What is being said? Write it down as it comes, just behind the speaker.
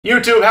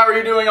YouTube, how are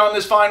you doing on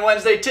this fine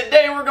Wednesday?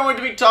 Today we're going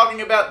to be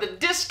talking about the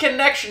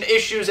disconnection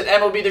issues at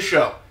MLB The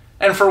Show.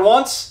 And for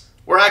once,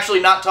 we're actually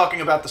not talking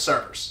about the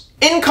servers.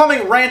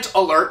 Incoming rant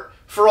alert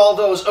for all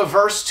those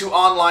averse to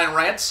online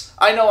rants.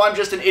 I know I'm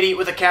just an idiot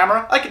with a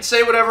camera. I can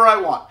say whatever I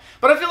want.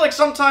 But I feel like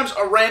sometimes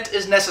a rant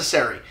is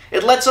necessary.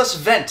 It lets us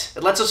vent.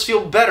 It lets us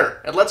feel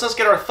better. It lets us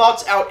get our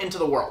thoughts out into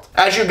the world.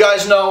 As you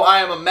guys know, I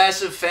am a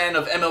massive fan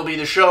of MLB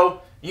The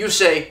Show. You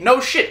say, no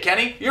shit,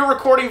 Kenny, you're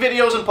recording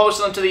videos and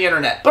posting them to the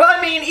internet. But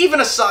I mean,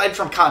 even aside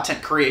from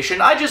content creation,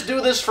 I just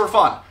do this for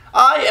fun.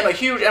 I am a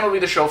huge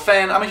MLB The Show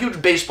fan. I'm a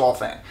huge baseball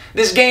fan.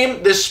 This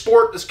game, this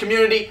sport, this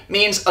community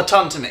means a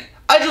ton to me.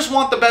 I just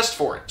want the best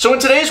for it. So in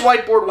today's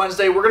Whiteboard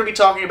Wednesday, we're going to be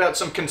talking about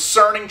some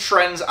concerning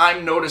trends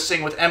I'm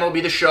noticing with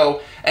MLB The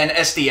Show and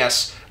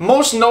SDS.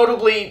 Most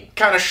notably,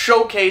 kind of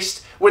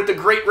showcased with the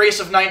Great Race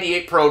of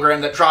 '98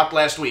 program that dropped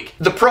last week.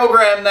 The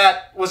program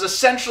that was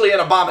essentially an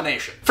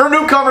abomination. For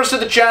newcomers to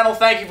the channel,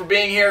 thank you for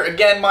being here.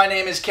 Again, my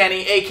name is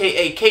Kenny,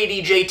 aka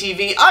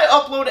kdjTV. I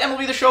upload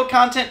MLB The Show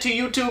content to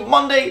YouTube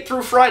Monday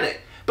through Friday.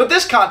 But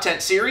this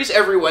content series,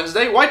 every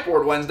Wednesday,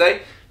 Whiteboard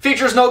Wednesday,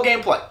 features no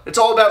gameplay. It's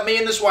all about me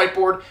and this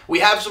whiteboard. We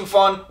have some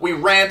fun, we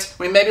rant,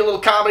 we maybe a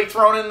little comedy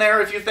thrown in there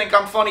if you think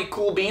I'm funny,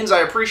 cool beans, I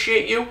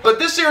appreciate you. But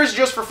this series is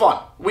just for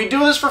fun. We do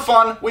this for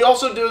fun, we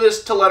also do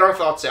this to let our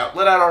thoughts out,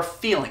 let out our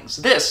feelings.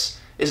 This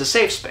is a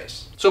safe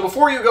space. So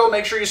before you go,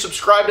 make sure you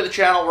subscribe to the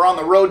channel. We're on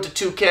the road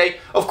to 2K.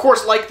 Of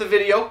course, like the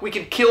video. We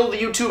can kill the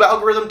YouTube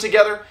algorithm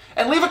together.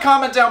 And leave a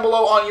comment down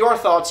below on your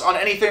thoughts on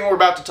anything we're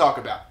about to talk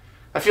about.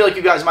 I feel like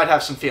you guys might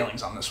have some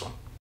feelings on this one.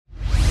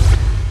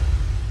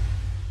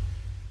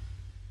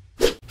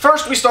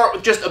 First, we start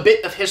with just a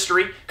bit of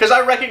history, because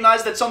I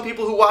recognize that some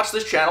people who watch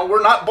this channel were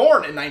not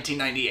born in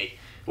 1998,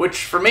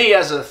 which for me,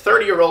 as a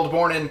 30-year-old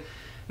born in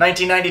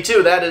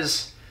 1992, that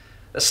is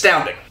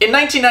astounding. In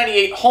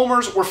 1998,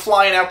 homers were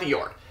flying out the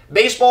yard.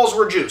 Baseballs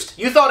were juiced.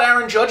 You thought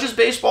Aaron Judge's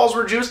baseballs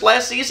were juiced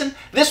last season?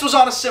 This was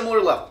on a similar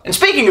level. And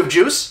speaking of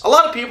juice, a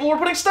lot of people were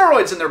putting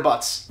steroids in their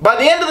butts. By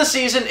the end of the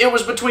season, it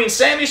was between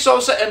Sammy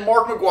Sosa and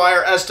Mark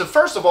McGwire as to,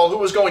 first of all, who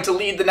was going to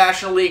lead the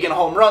National League in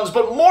home runs,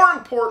 but more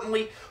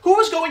importantly, who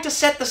was going to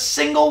set the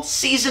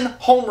single-season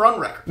home run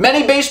record.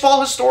 Many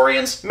baseball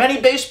historians, many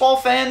baseball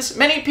fans,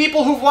 many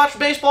people who've watched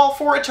baseball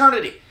for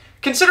eternity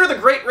consider the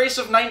Great Race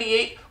of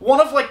 '98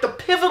 one of like the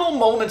pivotal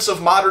moments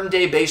of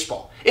modern-day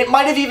baseball. It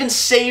might have even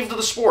saved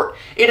the sport.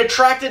 It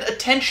attracted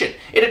attention.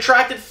 It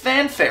attracted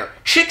fanfare.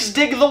 Chicks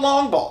dig the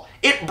long ball.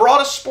 It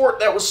brought a sport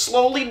that was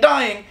slowly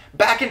dying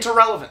back into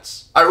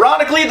relevance.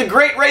 Ironically, the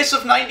Great Race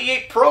of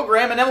 '98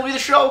 program and MLB The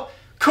Show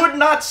could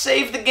not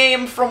save the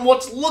game from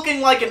what's looking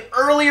like an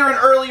earlier and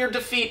earlier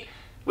defeat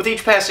with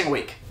each passing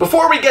week.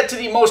 Before we get to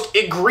the most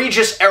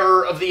egregious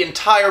error of the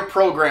entire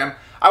program,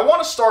 I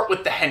want to start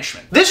with the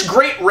henchmen. This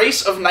Great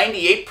Race of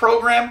 '98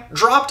 program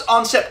dropped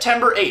on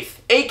September 8th,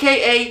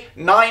 aka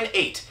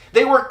 9/8.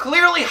 They were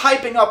clearly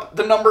hyping up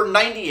the number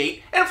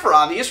 98, and for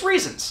obvious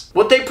reasons.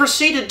 What they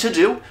proceeded to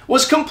do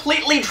was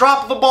completely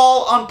drop the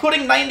ball on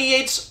putting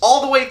 98s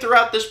all the way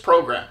throughout this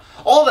program.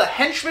 All the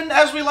henchmen,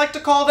 as we like to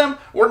call them,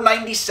 were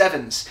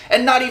 97s,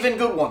 and not even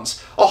good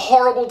ones. A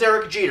horrible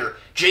Derek Jeter,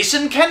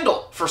 Jason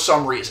Kendall, for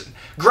some reason,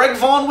 Greg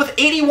Vaughn with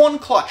 81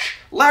 clutch,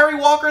 Larry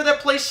Walker that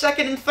plays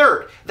second and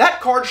third.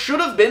 That card should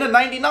have been a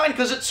 99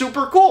 because it's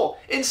super cool.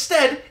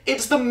 Instead,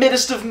 it's the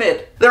middest of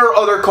mid. There are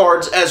other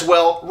cards as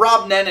well.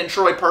 Rob Nen and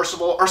Troy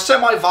Percival are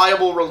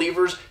semi-viable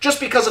relievers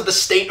just because of the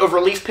state of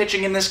relief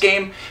pitching in this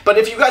game. But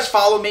if you guys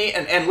follow me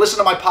and listen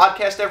to my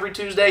podcast every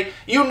Tuesday,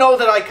 you know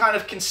that I kind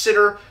of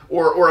consider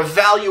or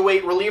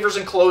evaluate relievers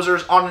and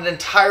closers on an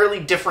entirely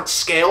different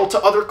scale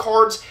to other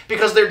cards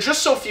because they're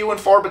just so few and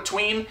far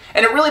between,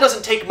 and it really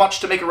doesn't take much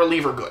to make a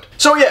reliever good.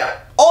 So yeah,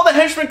 all the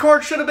henchman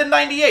cards should have been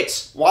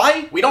 98s.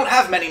 Why? We don't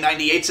have many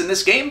 98s in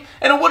this game,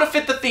 and it would have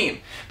fit the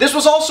theme. This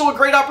was also a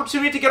great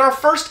opportunity to get our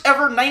first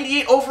ever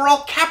 98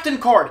 overall captain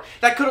card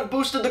that could have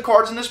boosted the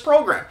cards in this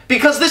program.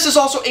 Because this is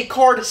also a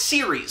card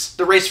series,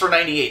 the Race for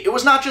 '98. It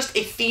was not just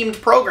a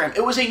themed program,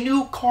 it was a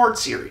new card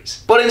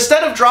series. But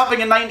instead of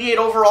dropping a 98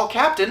 overall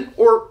captain,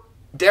 or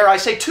dare I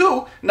say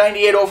 2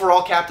 98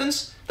 overall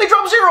captains, they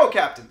dropped 0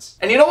 captains.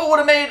 And you know what would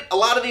have made a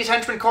lot of these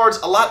henchman cards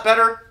a lot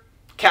better?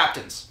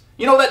 Captains.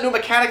 You know that new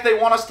mechanic they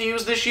want us to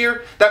use this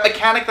year? That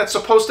mechanic that's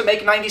supposed to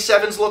make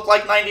 97s look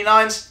like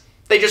 99s?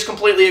 They just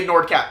completely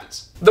ignored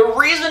captains. The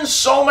reason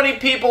so many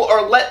people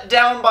are let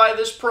down by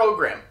this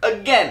program,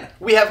 again,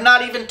 we have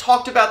not even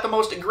talked about the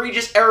most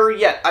egregious error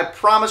yet. I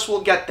promise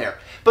we'll get there.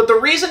 But the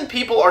reason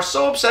people are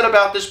so upset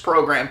about this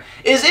program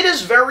is it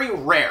is very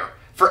rare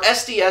for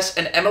SDS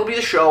and MLB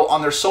The Show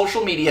on their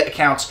social media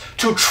accounts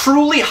to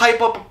truly hype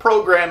up a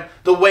program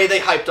the way they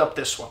hyped up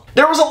this one.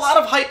 There was a lot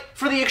of hype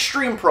for the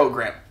Extreme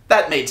program.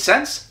 That made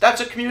sense.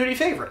 That's a community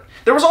favorite.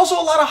 There was also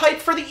a lot of hype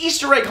for the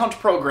Easter egg hunt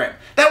program.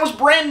 That was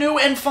brand new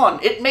and fun.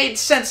 It made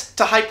sense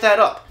to hype that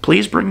up.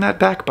 Please bring that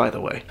back, by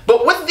the way.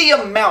 But with the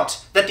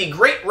amount that the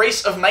Great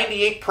Race of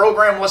 '98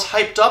 program was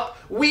hyped up,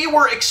 we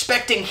were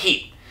expecting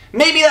heat.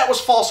 Maybe that was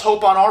false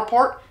hope on our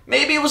part.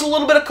 Maybe it was a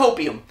little bit of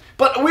copium.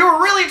 but we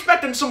were really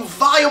expecting some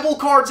viable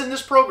cards in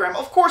this program.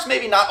 Of course,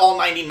 maybe not all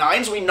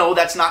 99s. We know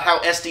that's not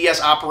how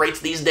SDS operates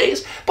these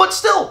days, but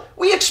still,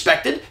 we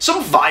expected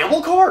some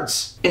viable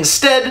cards.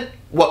 Instead,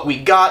 what we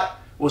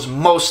got was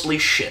mostly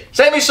shit.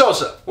 Sammy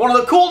Sosa, one of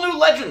the cool new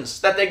legends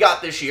that they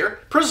got this year,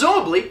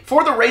 presumably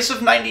for the Race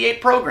of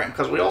 98 program,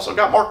 because we also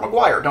got Mark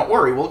McGwire. Don't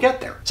worry, we'll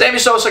get there. Sammy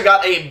Sosa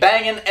got a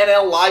bangin'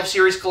 NL Live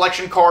Series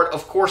collection card.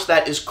 Of course,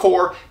 that is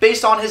core,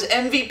 based on his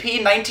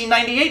MVP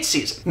 1998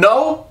 season.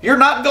 No, you're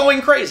not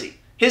going crazy.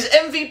 His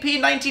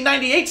MVP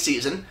 1998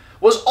 season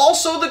was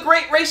also the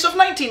Great Race of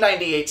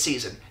 1998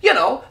 season. You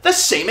know, the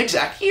same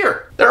exact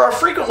year. There are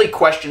frequently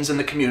questions in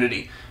the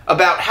community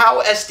about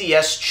how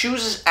SDS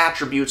chooses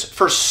attributes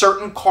for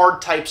certain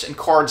card types and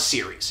card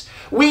series.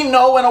 We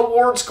know an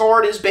awards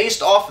card is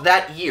based off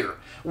that year.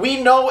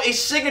 We know a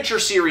signature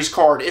series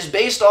card is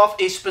based off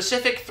a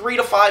specific 3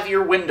 to 5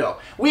 year window.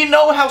 We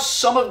know how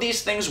some of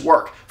these things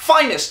work.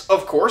 Finest,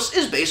 of course,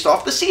 is based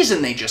off the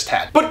season they just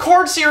had. But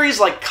card series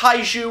like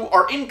Kaiju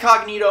or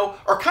Incognito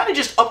are kind of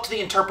just up to the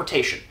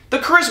interpretation. The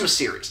Charisma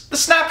series, the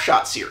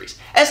Snapshot series,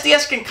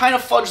 SDS can kind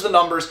of fudge the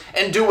numbers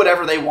and do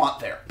whatever they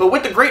want there. But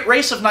with the Great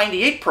Race of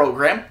 98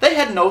 program, they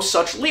had no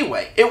such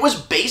leeway. It was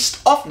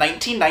based off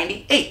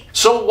 1998.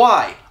 So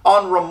why,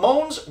 on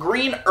Ramon's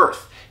Green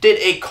Earth, did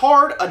a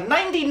card, a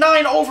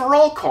 99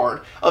 overall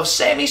card of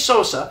Sammy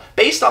Sosa,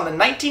 based on the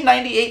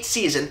 1998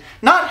 season,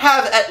 not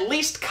have at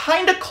least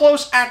kinda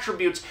close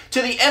attributes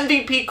to the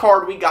MVP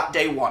card we got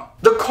day one?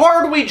 The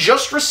card we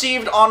just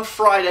received on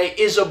Friday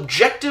is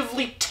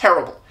objectively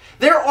terrible.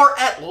 There are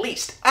at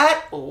least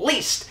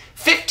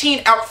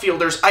 15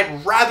 outfielders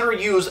I'd rather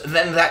use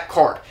than that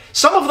card.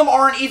 Some of them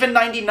aren't even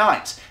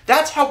 99s.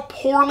 That's how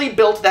poorly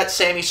built that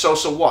Sammy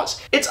Sosa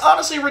was. It's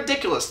honestly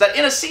ridiculous that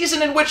in a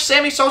season in which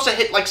Sammy Sosa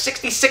hit like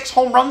 66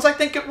 home runs, I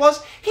think it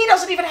was, he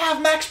doesn't even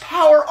have max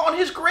power on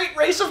his Great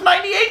Race of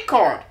 98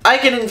 card. I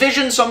can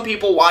envision some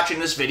people watching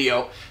this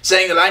video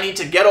saying that I need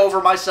to get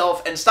over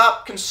myself and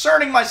stop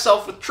concerning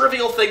myself with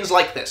trivial things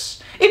like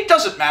this. It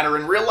doesn't matter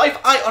in real life,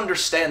 I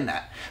understand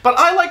that. But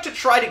I like to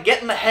try to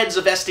get in the heads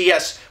of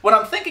SDS when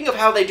I'm thinking of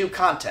how they do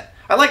content.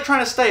 I like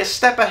trying to stay a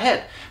step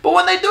ahead. But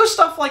when they do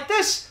stuff like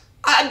this,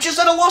 I'm just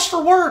at a loss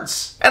for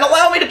words. And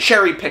allow me to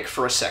cherry pick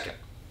for a second.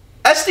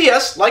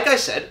 SDS, like I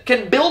said,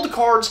 can build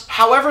cards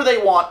however they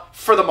want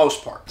for the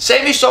most part.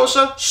 Sammy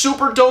Sosa,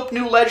 super dope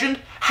new legend,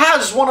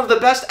 has one of the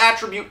best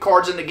attribute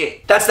cards in the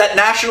game. That's that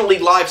National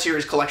League Live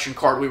Series collection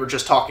card we were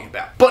just talking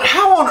about. But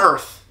how on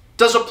earth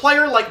does a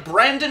player like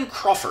Brandon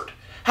Crawford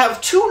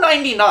have two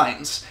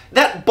 99s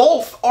that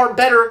both are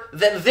better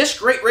than this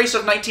Great Race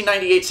of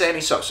 1998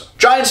 Sammy Sosa?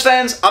 Giants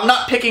fans, I'm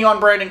not picking on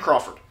Brandon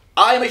Crawford.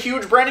 I am a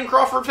huge Brandon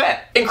Crawford fan.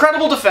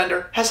 Incredible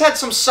defender, has had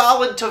some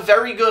solid to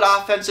very good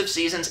offensive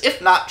seasons,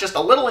 if not just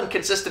a little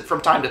inconsistent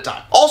from time to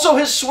time. Also,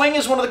 his swing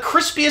is one of the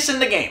crispiest in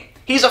the game.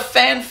 He's a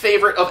fan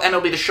favorite of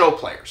MLB The Show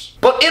players.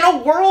 But in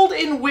a world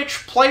in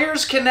which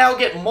players can now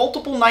get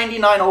multiple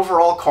 99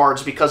 overall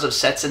cards because of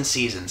sets and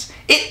seasons,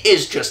 it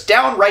is just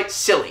downright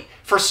silly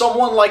for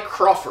someone like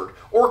Crawford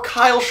or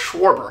Kyle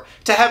Schwarber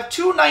to have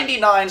two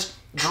 99s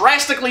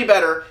drastically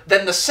better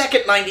than the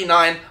second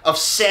 99 of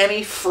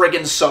Sammy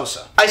friggin'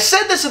 Sosa. I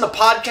said this in the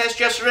podcast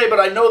yesterday, but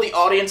I know the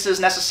audiences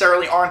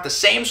necessarily aren't the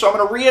same, so I'm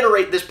going to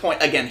reiterate this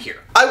point again here.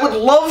 I would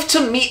love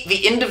to meet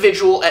the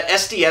individual at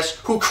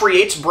SDS who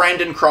creates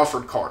Brandon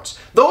Crawford cards.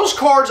 Those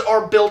cards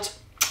are built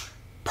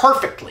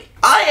perfectly.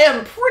 I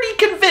am pretty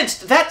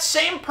convinced that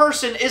same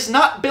person is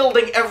not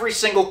building every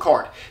single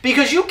card,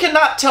 because you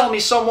cannot tell me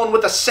someone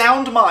with a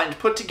sound mind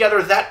put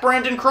together that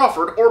Brandon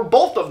Crawford, or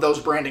both of those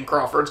Brandon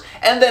Crawfords,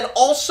 and then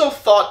also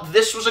thought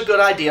this was a good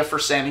idea for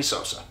Sammy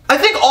Sosa. I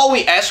think all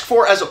we ask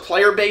for as a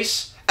player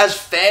base, as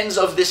fans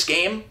of this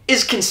game,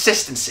 is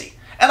consistency.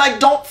 And I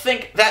don't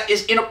think that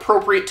is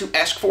inappropriate to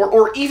ask for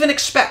or even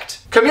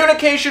expect.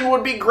 Communication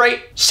would be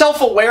great,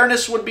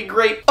 self-awareness would be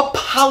great,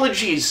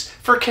 apologies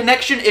for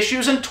connection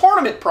issues and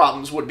tournament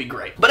problems would be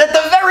great. But at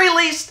the very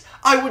least,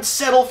 I would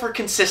settle for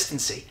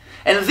consistency.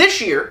 And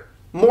this year,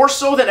 more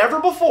so than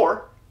ever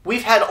before,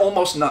 we've had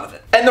almost none of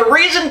it. And the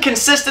reason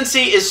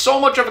consistency is so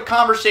much of a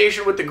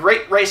conversation with the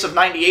Great Race of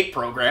 98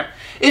 program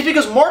is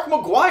because Mark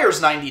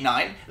McGwire's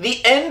 99,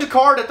 the end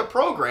card at the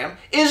program,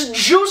 is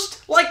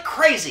juiced like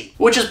crazy.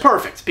 Which is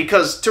perfect,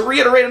 because to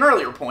reiterate an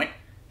earlier point,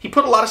 he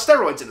put a lot of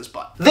steroids in his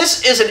butt.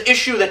 This is an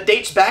issue that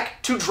dates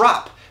back to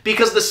Drop,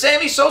 because the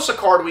Sammy Sosa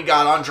card we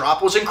got on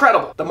Drop was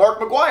incredible. The Mark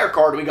McGwire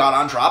card we got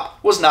on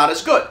Drop was not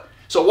as good.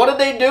 So what did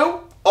they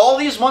do? All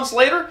these months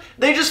later,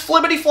 they just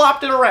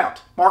flippity-flopped it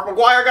around. Mark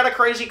McGwire got a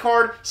crazy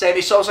card,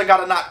 Sammy Sosa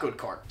got a not good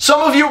card.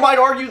 Some of you might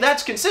argue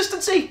that's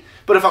consistency,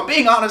 but if I'm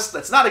being honest,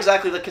 that's not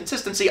exactly the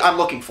consistency I'm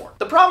looking for.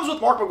 The problems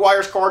with Mark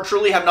McGwire's card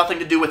truly have nothing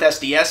to do with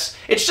SDS,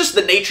 it's just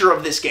the nature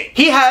of this game.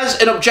 He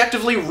has an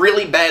objectively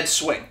really bad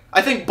swing.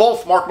 I think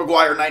both Mark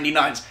McGwire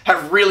 99s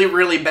have really,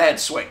 really bad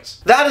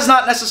swings. That is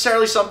not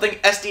necessarily something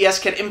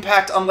SDS can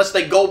impact unless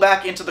they go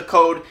back into the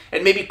code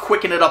and maybe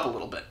quicken it up a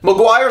little bit.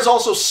 McGwire's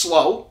also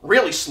slow,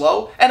 really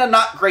slow, and a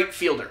not great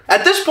fielder.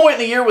 At this point in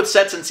the year with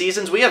sets and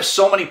seasons, we have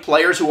so many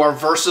players who are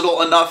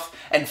versatile enough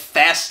and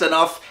fast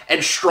enough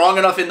and strong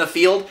enough in the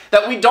field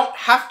that we don't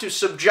have to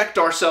subject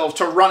ourselves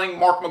to running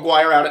Mark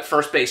McGwire out at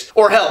first base,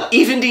 or hell,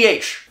 even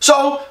DH.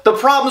 So, the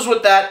problems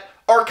with that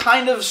are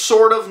kind of,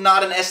 sort of,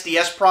 not an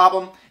SDS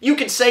problem. You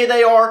could say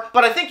they are,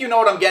 but I think you know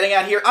what I'm getting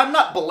at here. I'm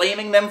not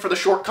blaming them for the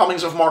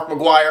shortcomings of Mark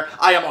McGwire.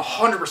 I am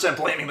 100%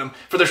 blaming them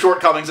for the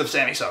shortcomings of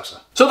Sammy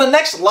Sosa. So the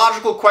next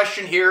logical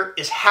question here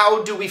is,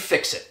 how do we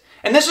fix it?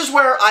 And this is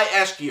where I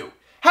ask you,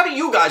 how do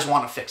you guys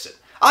want to fix it?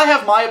 I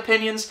have my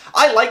opinions.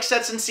 I like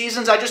sets and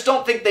seasons. I just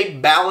don't think they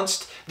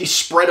balanced the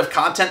spread of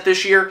content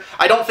this year.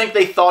 I don't think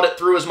they thought it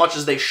through as much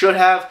as they should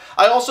have.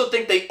 I also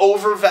think they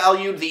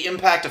overvalued the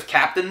impact of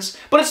captains.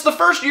 But it's the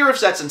first year of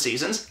sets and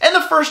seasons, and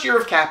the first year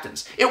of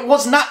captains. It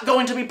was not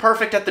going to be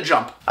perfect at the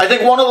jump. I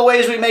think one of the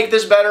ways we make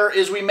this better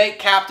is we make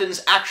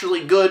captains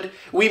actually good.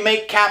 We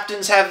make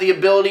captains have the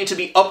ability to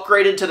be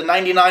upgraded to the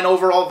 99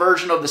 overall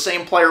version of the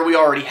same player we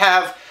already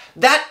have.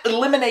 That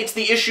eliminates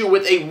the issue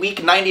with a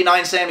weak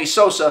 99 Sammy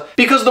Sosa,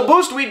 because the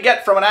boost we'd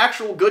get from an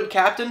actual good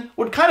captain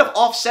would kind of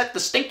offset the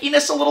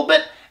stinkiness a little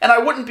bit, and I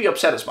wouldn't be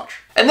upset as much.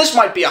 And this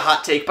might be a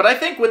hot take, but I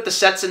think with the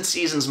sets and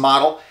seasons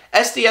model,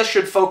 SDS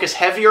should focus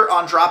heavier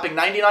on dropping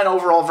 99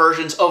 overall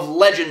versions of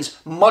legends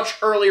much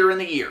earlier in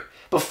the year,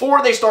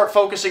 before they start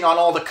focusing on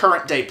all the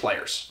current day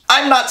players.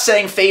 I'm not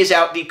saying phase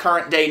out the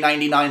current day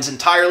 99s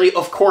entirely.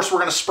 Of course, we're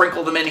going to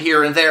sprinkle them in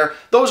here and there.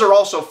 Those are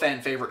also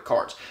fan favorite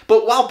cards.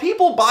 But while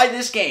people buy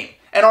this game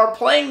and are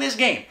playing this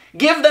game,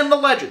 give them the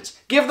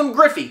legends. Give them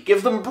Griffey.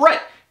 Give them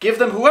Brett. Give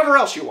them whoever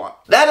else you want.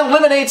 That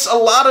eliminates a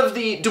lot of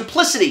the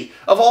duplicity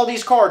of all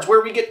these cards,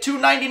 where we get 2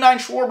 99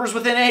 Schwarbers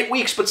within 8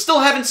 weeks, but still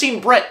haven't seen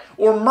Brett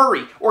or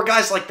Murray or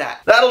guys like that.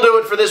 That'll do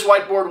it for this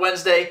Whiteboard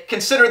Wednesday.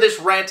 Consider this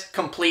rant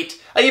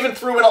complete. I even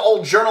threw in an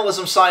old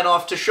journalism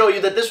sign-off to show you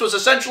that this was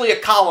essentially a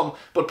column,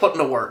 but put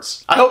into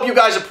words. I hope you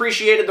guys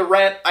appreciated the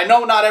rant. I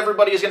know not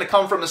everybody is going to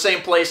come from the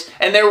same place,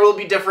 and there will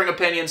be differing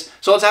opinions,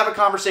 so let's have a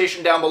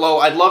conversation down below.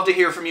 I'd love to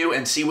hear from you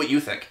and see what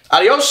you think.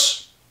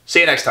 Adios.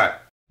 See you next time.